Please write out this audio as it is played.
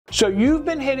So you've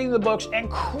been hitting the books and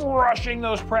crushing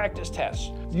those practice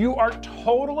tests. You are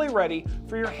totally ready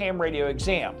for your ham radio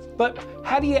exam. But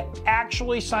how do you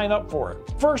actually sign up for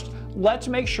it? First, let's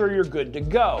make sure you're good to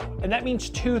go. And that means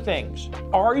two things.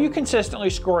 Are you consistently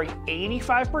scoring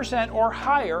 85% or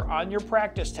higher on your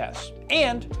practice tests?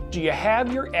 And do you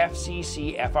have your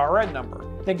FCC FRN number?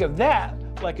 Think of that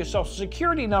like a Social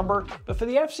Security number, but for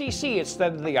the FCC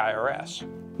instead of the IRS.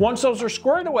 Once those are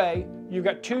squared away, you've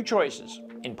got two choices: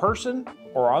 in person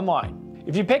or online.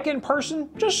 If you pick in person,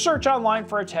 just search online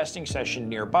for a testing session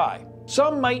nearby.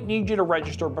 Some might need you to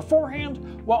register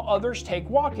beforehand, while others take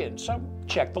walk-ins, so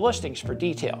check the listings for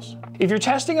details. If you're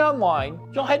testing online,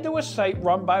 you'll head to a site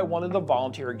run by one of the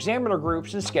volunteer examiner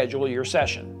groups and schedule your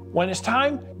session. When it's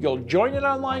time, you'll join an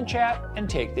online chat and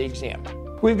take the exam.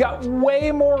 We've got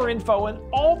way more info and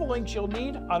all the links you'll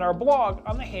need on our blog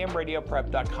on the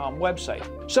hamradioprep.com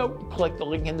website. So click the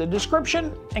link in the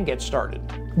description and get started.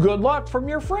 Good luck from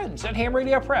your friends at Ham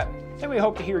Radio Prep, and we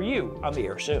hope to hear you on the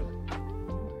air soon.